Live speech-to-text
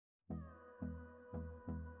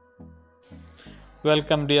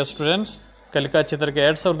Welcome dear students. ಕಲಿಕಾ ಚೇತರಿಕೆ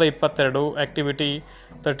 2022 activity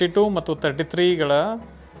 32 ಮತ್ತು 33ಗಳ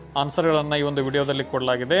ಆನ್ಸರ್ಗಳನ್ನು ಈ ಒಂದು ವಿಡಿಯೋದಲ್ಲಿ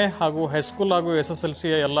ಕೊಡಲಾಗಿದೆ. ಹಾಗೂ ಹೈಸ್ಕೂಲ್ ಹಾಗೂ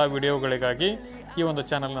SSLC ಎಲ್ಲ ವಿಡಿಯೋಗಳಿಗಾಗಿ ಈ ಒಂದು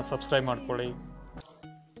ಚಾನಲ್ನ ಸಬ್ಸ್ಕ್ರೈಬ್ ಮಾಡ್ಕೊಳ್ಳಿ.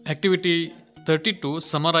 Activity 32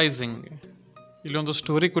 summarising. ಇಲ್ಲೊಂದು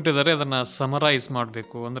ಸ್ಟೋರಿ ಕೊಟ್ಟಿದ್ದಾರೆ, ಅದನ್ನು ಸಮರೈಸ್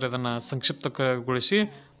ಮಾಡಬೇಕು, ಅಂದರೆ ಅದನ್ನು ಸಂಕ್ಷಿಪ್ತಗೊಳಿಸಿ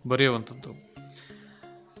ಬರೆಯುವಂಥದ್ದು.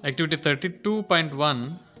 Activity 32.1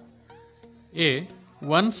 A.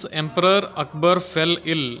 Once Emperor Akbar fell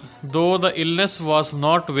ill, though the illness was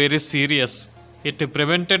not very serious. It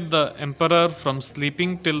prevented the emperor from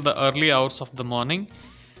sleeping till the early hours of the morning.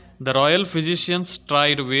 The royal physicians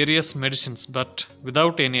tried various medicines, but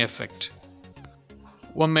without any effect.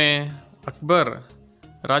 ಒಮ್ಮೆ ಅಕ್ಬರ್,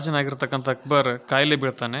 ರಾಜನಾಗಿರ್ತಕ್ಕಂಥ ಅಕ್ಬರ್ ಕಾಯಿಲೆ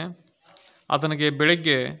ಬೀಳ್ತಾನೆ. ಆತನಿಗೆ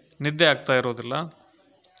ಬೆಳಗ್ಗೆ ನಿದ್ದೆ ಆಗ್ತಾ ಇರೋದಿಲ್ಲ.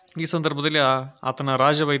 ಈ ಸಂದರ್ಭದಲ್ಲಿ ಆತನ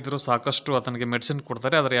ರಾಜವೈದ್ಯರು ಸಾಕಷ್ಟು ಆತನಿಗೆ ಮೆಡಿಸಿನ್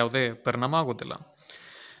ಕೊಡ್ತಾರೆ, ಆದರೆ ಯಾವುದೇ ಪರಿಣಾಮ ಆಗೋದಿಲ್ಲ.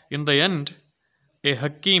 In the end, a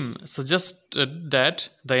Hakim suggested that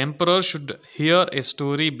the emperor should hear a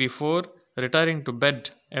story before retiring to bed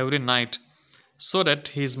every night, so that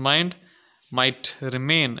his mind might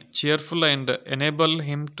remain cheerful and enable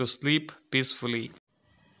him to sleep peacefully.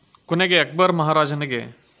 ಕೊನೆಗೆ ಅಕ್ಬರ್ ಮಹಾರಾಜನಿಗೆ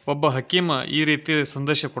ಒಬ್ಬ ಹಕೀಮ ಈ ರೀತಿ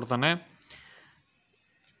ಸಂದೇಶ ಕೊಡ್ತಾನೆ: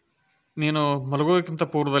 ನೀನು ಮಲಗೋದಕ್ಕಿಂತ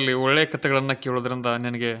ಪೂರ್ವದಲ್ಲಿ ಒಳ್ಳೆಯ ಕಥೆಗಳನ್ನು ಕೇಳೋದ್ರಿಂದ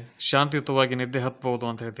ನಿನಗೆ ಶಾಂತಿಯುತವಾಗಿ ನಿದ್ದೆ ಹತ್ತಬಹುದು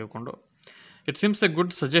ಅಂತ ಹೇಳಿ ತಿಳ್ಕೊಂಡು. It Sims A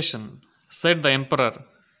good suggestion said the emperor.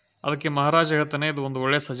 ಅದಕ್ಕೆ ಮಹಾರಾಜ ಹೇಳ್ತಾನೆ, ಇದು ಒಂದು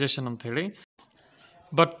ಒಳ್ಳೆಯ ಸಜೆಷನ್ ಅಂತ ಹೇಳಿ.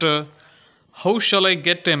 But how shall I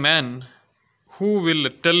get A man who will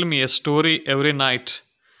tell me a story every night.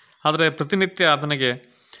 ಆದರೆ ಪ್ರತಿನಿತ್ಯ ಆತನಿಗೆ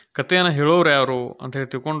ಕಥೆಯನ್ನು ಹೇಳೋರು ಯಾರು ಅಂತ ಹೇಳಿ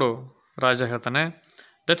ತಿಳ್ಕೊಂಡು ರಾಜ ಹೇಳ್ತಾನೆ.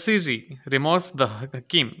 That's easy remarks the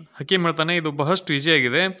Hakeem. Hakeem ಹೇಳ್ತಾನೆ, ಇದು ಬಹಳಷ್ಟು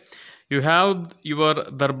ಈಸಿಯಾಗಿದೆ. You have your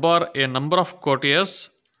Darbar A number of courtiers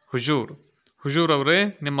ಹುಜೂರ್. ಹುಜೂರ್ ಅವರೇ,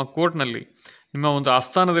 ನಿಮ್ಮ ಕೋರ್ಟ್ನಲ್ಲಿ, ನಿಮ್ಮ ಒಂದು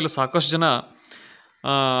ಆಸ್ಥಾನದಲ್ಲಿ ಸಾಕಷ್ಟು ಜನ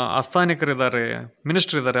ಆಸ್ಥಾನಿಕರಿದ್ದಾರೆ,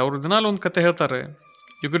 ಮಿನಿಸ್ಟರ್ ಇದ್ದಾರೆ. ಅವರು ದಿನಾಲು ಒಂದು ಕತೆ ಹೇಳ್ತಾರೆ.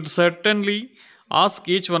 You could certainly ask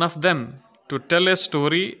each one of them to tell A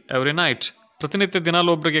story every night. ಪ್ರತಿನಿತ್ಯ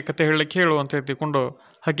ದಿನಾಲು ಒಬ್ಬರಿಗೆ ಕತೆ ಹೇಳಲಿಕ್ಕೆ ಹೇಳು ಅಂತ ಹೇಳ್ತಿಕೊಂಡು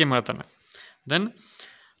ಹಕೀಮ್ ಹೇಳ್ತಾನೆ. Then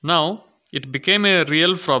now it became A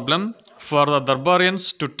real problem for the ದರ್ಬಾರಿಯನ್ಸ್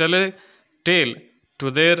to tell A tail to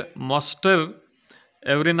their master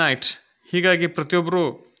every night. ಹೀಗಾಗಿ ಪ್ರತಿಯೊಬ್ಬರು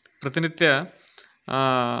ಪ್ರತಿನಿತ್ಯ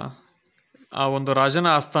ಆ ಒಂದು ರಾಜನ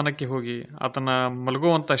ಆಸ್ಥಾನಕ್ಕೆ ಹೋಗಿ, ಆತನ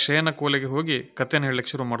ಮಲಗುವಂಥ ಶಯನ ಕೋಲೆಗೆ ಹೋಗಿ ಕಥೆಯನ್ನು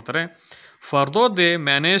ಹೇಳಲಿಕ್ಕೆ ಶುರು ಮಾಡ್ತಾರೆ. For though they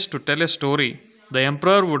manage to tell A story the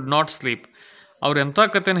emperor would not sleep. ಅವ್ರು ಎಂಥ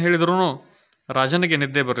ಕಥೆಯನ್ನು ಹೇಳಿದ್ರೂ ರಾಜನಿಗೆ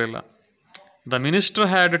ನಿದ್ದೆ ಬರಲಿಲ್ಲ. The minister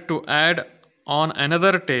had to add on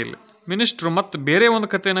another tail. Minister ಮತ್ತು ಬೇರೆ ಒಂದು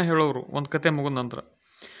ಕಥೆನ ಹೇಳೋರು, ಒಂದು ಕತೆ ಮುಗಿದ ನಂತರ.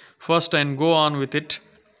 First and go on with it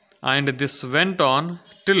and this went on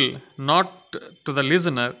till not to the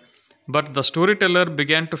listener but the story teller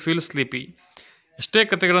began to feel sleepy. ಎಷ್ಟೇ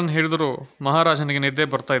ಕಥೆಗಳನ್ನು ಹೇಳಿದರೂ ಮಹಾರಾಜನಿಗೆ ನಿದ್ದೆ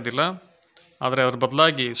ಬರ್ತಾ ಇದ್ದಿಲ್ಲ, ಆದರೆ ಅದ್ರ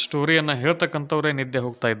ಬದಲಾಗಿ ಸ್ಟೋರಿಯನ್ನು ಹೇಳ್ತಕ್ಕಂಥವರೇ ನಿದ್ದೆ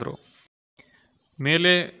ಹೋಗ್ತಾಯಿದ್ರು.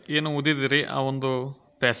 ಮೇಲೆ ಏನು ಓದಿದಿರಿ ಆ ಒಂದು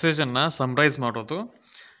ಪ್ಯಾಸೇಜನ್ನು ಸಮ್ರೈಸ್ ಮಾಡೋದು.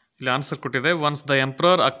 ಇಲ್ಲಿ ಆನ್ಸರ್ ಕೊಟ್ಟಿದೆ. Once the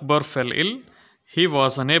emperor Akbar fell ಇಲ್, he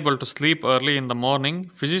was unable to sleep early in the morning.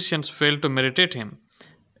 Physicians failed to meditate him.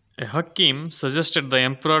 A Hakim suggested the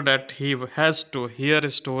emperor that he has to hear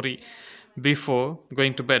a story before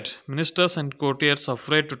going to bed. Ministers and courtiers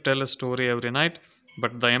afraid to tell a story every night,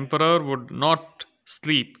 but the emperor would not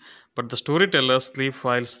sleep, but the storytellers sleep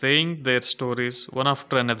while saying their stories one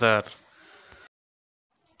after another.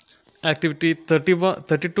 Activity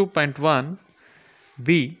 32.1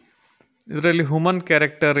 B. ಇದರಲ್ಲಿ human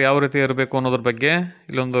character ಯಾವ ರೀತಿ ಇರಬೇಕು ಅನ್ನೋದ್ರ ಬಗ್ಗೆ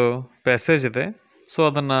ಇಲ್ಲೊಂದು passage ಇದೆ. So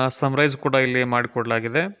ಅದನ್ನು summarise ಕೂಡ ಇಲ್ಲಿ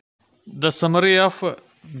ಮಾಡಿಕೊಡಲಾಗಿದೆ. The summary of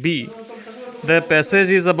B. The passage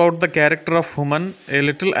is about the character of human. A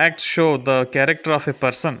little act show the character of A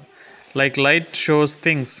person. Like light shows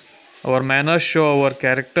things, hour manners show hour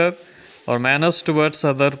character. Hour manners towards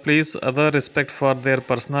other please other, respect for there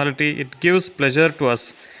personality. It gives pleasure to us.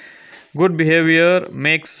 Good behavior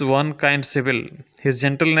makes one kind civil. His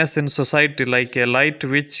gentleness in society like a light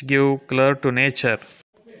which give color to nature.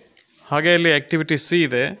 ಹಾಗೆ ಇಲ್ಲಿ activity C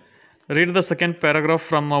ಇದೆ. Read the second paragraph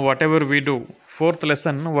from what ever we do. Fourth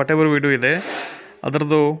lesson what ever we do ಇದೆ,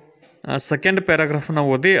 ಅದರದ್ದು second ಪ್ಯಾರಾಗ್ರಾಫ್ನ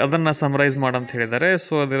ಓದಿ ಅದನ್ನು summarise ಮಾಡಂತ ಹೇಳಿದ್ದಾರೆ.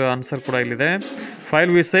 So ಅದರ ಆನ್ಸರ್ ಕೂಡ ಇಲ್ಲಿದೆ.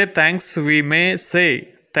 File we say thanks we may say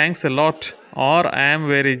thanks A lot, R I am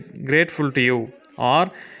very grateful to you,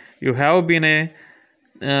 are you have been a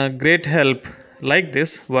great help. Like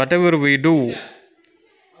this, whatever we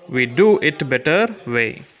do it better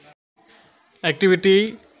way. Activity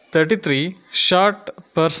 33 short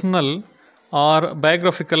personal or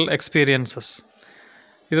biographical experiences.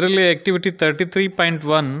 ಇದರಲ್ಲಿ activity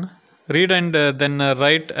 33.1 read and then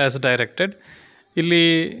write as directed. ಇಲ್ಲಿ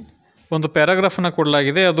ಒಂದು ಪ್ಯಾರಾಗ್ರಾಫನ್ನು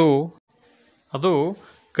ಕೊಡಲಾಗಿದೆ. ಅದು ಅದು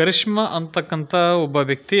ಕರಿಷ್ಮಾ ಅಂತಕ್ಕಂಥ ಒಬ್ಬ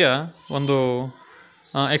ವ್ಯಕ್ತಿಯ ಒಂದು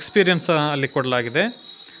ಎಕ್ಸ್ಪೀರಿಯನ್ಸ್ ಅಲ್ಲಿ ಕೊಡಲಾಗಿದೆ.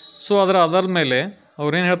 ಸೊ ಅದರ ಮೇಲೆ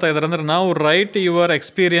ಅವ್ರು ಏನು ಹೇಳ್ತಾ ಇದ್ದಾರೆ ಅಂದರೆ, ನಾವು write your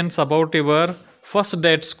experience about your first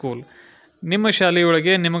day at school. ನಿಮ್ಮ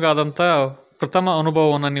ಶಾಲೆಯೊಳಗೆ ನಿಮಗಾದಂಥ ಪ್ರಥಮ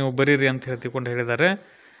ಅನುಭವವನ್ನು ನೀವು ಬರೀರಿ ಅಂತ ಹೇಳಿದ್ದಾರೆ.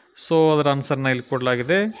 ಸೊ ಅದರ ಆನ್ಸರ್ನ ಇಲ್ಲಿ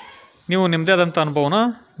ಕೊಡಲಾಗಿದೆ. ನೀವು ನಿಮ್ಮದೇ ಆದಂಥ ಅನುಭವನ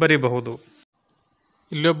ಬರೀಬಹುದು.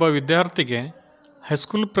 ಇಲ್ಲೊಬ್ಬ ವಿದ್ಯಾರ್ಥಿಗೆ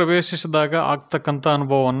ಹೈಸ್ಕೂಲ್ ಪ್ರವೇಶಿಸಿದಾಗ ಆಗ್ತಕ್ಕಂಥ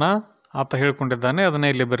ಅನುಭವವನ್ನು ಆತ ಹೇಳ್ಕೊಂಡಿದ್ದಾನೆ. ಅದನ್ನೇ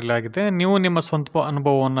ಇಲ್ಲಿ ಬರೀಲಾಗಿದೆ. ನೀವು ನಿಮ್ಮ ಸ್ವಂತ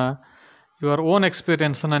ಅನುಭವವನ್ನು, ಯುವರ್ ಓನ್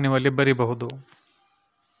ಎಕ್ಸ್ಪೀರಿಯನ್ಸನ್ನು ನೀವು ಅಲ್ಲಿ ಬರೀಬಹುದು.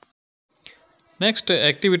 Next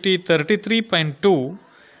activity 33.2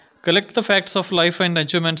 collect the facts of life and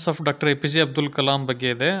achievements of doctor APJ Abdul Kalam ಬಗ್ಗೆ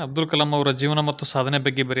ಇದೆ. ಅಬ್ದುಲ್ ಕಲಾಂ ಅವರ ಜೀವನ ಮತ್ತು ಸಾಧನೆ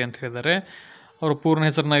ಬಗ್ಗೆ ಬರಿ ಅಂತ ಹೇಳಿದ್ದಾರೆ. ಅವರ ಪೂರ್ಣ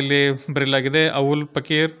ಹೆಸರನ್ನ ಇಲ್ಲಿ ಬರೀಲಾಗಿದೆ. ಅವುಲ್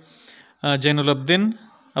Pakir ಜೈನುಲಬ್ದಿನ್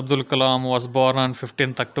Abdul Kalam was born on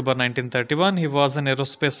 15th October 1931. He was an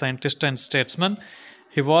aerospace scientist and statesman.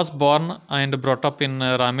 He was born and brought up in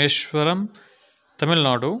Rameshwaram, Tamil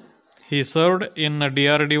Nadu. He served in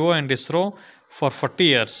DRDO and ISRO for 40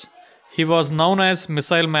 years. He was known as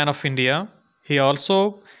Missile Man of India. He also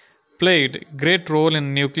played great role in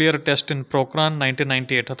nuclear test in Pokhran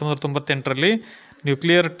 1998. 1998ರಲ್ಲಿ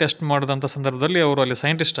nuclear test ಮಾಡಿದಂಥ ಸಂದರ್ಭದಲ್ಲಿ ಅವರು ಅಲ್ಲಿ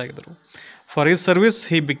scientist ಆಗಿದ್ದರು. For his service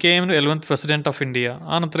he became 11th president of India.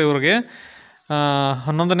 ಆನಂತರ ಇವರಿಗೆ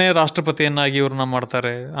 11ನೇ ರಾಷ್ಟ್ರಪತಿಯನ್ನಾಗಿ ಇವ್ರನ್ನ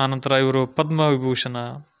ಮಾಡ್ತಾರೆ. ಆನಂತರ ಇವರು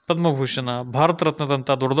ಪದ್ಮಭೂಷಣ, ಭಾರತ ರತ್ನದಂಥ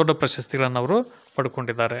ದೊಡ್ಡ ದೊಡ್ಡ ಪ್ರಶಸ್ತಿಗಳನ್ನು ಅವರು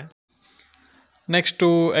ಪಡ್ಕೊಂಡಿದ್ದಾರೆ. Next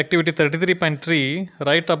activity 33.3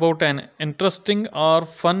 write about an interesting R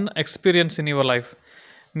fun experience in your life.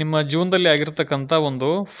 ನಿಮ್ಮ ಜೀವನದಲ್ಲಿ ಆಗಿರ್ತಕ್ಕಂಥ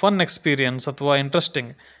ಒಂದು ಫನ್ ಎಕ್ಸ್ಪೀರಿಯನ್ಸ್ ಅಥವಾ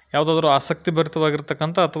ಇಂಟ್ರೆಸ್ಟಿಂಗ್, ಯಾವುದಾದ್ರೂ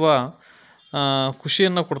ಆಸಕ್ತಿಭರಿತವಾಗಿರ್ತಕ್ಕಂಥ ಅಥವಾ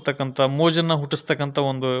ಖುಷಿಯನ್ನು ಕೊಡ್ತಕ್ಕಂಥ, ಮೋಜನ್ನು ಹುಟ್ಟಿಸ್ತಕ್ಕಂಥ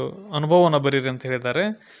ಒಂದು ಅನುಭವವನ್ನು ಬರೀರಿ ಅಂತ ಹೇಳಿದ್ದಾರೆ.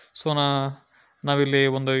 ಸೊ ನಾವಿಲ್ಲಿ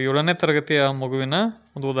ಒಂದು 7ನೇ ತರಗತಿಯ ಮಗುವಿನ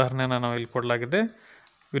ಒಂದು ಉದಾಹರಣೆಯನ್ನು ನಾವಿಲ್ಲಿ ಕೊಡಲಾಗಿದೆ.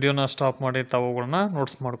 ವಿಡಿಯೋನ ಸ್ಟಾಪ್ ಮಾಡಿ ತಾವುಗಳನ್ನ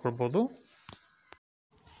ನೋಟ್ಸ್ ಮಾಡ್ಕೊಳ್ಬೋದು.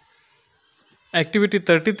 ಆ್ಯಕ್ಟಿವಿಟಿ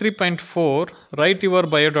 33.4 ರೈಟ್ ಯುವರ್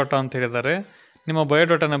ಬಯೋಡಾಟಾ ಅಂತ ಹೇಳಿದ್ದಾರೆ. ನಿಮ್ಮ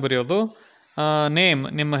ಬಯೋಡಾಟಾನ ಬರೆಯೋದು. ನೇಮ್,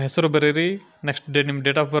 ನಿಮ್ಮ ಹೆಸರು ಬರೀರಿ. ನೆಕ್ಸ್ಟ್ ನಿಮ್ಮ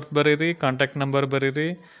ಡೇಟ್ ಆಫ್ ಬರ್ತ್ ಬರೀರಿ. ಕಾಂಟ್ಯಾಕ್ಟ್ ನಂಬರ್ ಬರೀರಿ.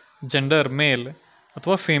 ಜೆಂಡರ್ ಮೇಲ್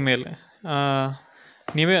ಅಥವಾ ಫೀಮೇಲ್.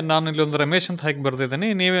 ನಾನು ಇಲ್ಲಿ ಒಂದು ರಮೇಶ್ ಅಂತ ಹಾಕಿ ಬರೆದಿದ್ದೀನಿ.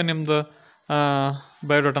 ನೀವೇ ನಿಮ್ಮದು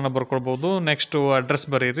ಬಯೋಡಾಟಾನ ಬರ್ಕೊಳ್ಬೋದು. ನೆಕ್ಸ್ಟು ಅಡ್ರೆಸ್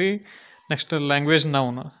ಬರೀರಿ. ನೆಕ್ಸ್ಟ್ ಲ್ಯಾಂಗ್ವೇಜ್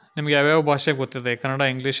ನೌನ್, ನಿಮ್ಗೆ ಯಾವ್ಯಾವ ಭಾಷೆ ಗೊತ್ತಿದೆ, ಕನ್ನಡ,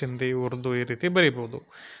 ಇಂಗ್ಲೀಷ್, ಹಿಂದಿ, ಉರ್ದು ಈ ರೀತಿ ಬರೀಬೋದು.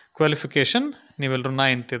 ಕ್ವಾಲಿಫಿಕೇಷನ್ ನೀವೆಲ್ಲರೂ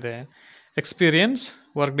 9th ಇದೆ. Experience,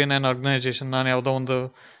 work in an organisation, ನಾನು ಯಾವುದೋ ಒಂದು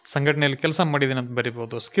ಸಂಘಟನೆಯಲ್ಲಿ ಕೆಲಸ ಮಾಡಿದ್ದೀನಿ ಅಂತ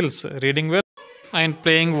ಬರಿಬೋದು. Skills, reading well and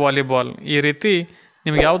playing volleyball. ಈ ರೀತಿ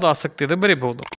ನಿಮ್ಗೆ ಯಾವುದು ಆಸಕ್ತಿ ಇದೆ ಬರಿಬೋದು.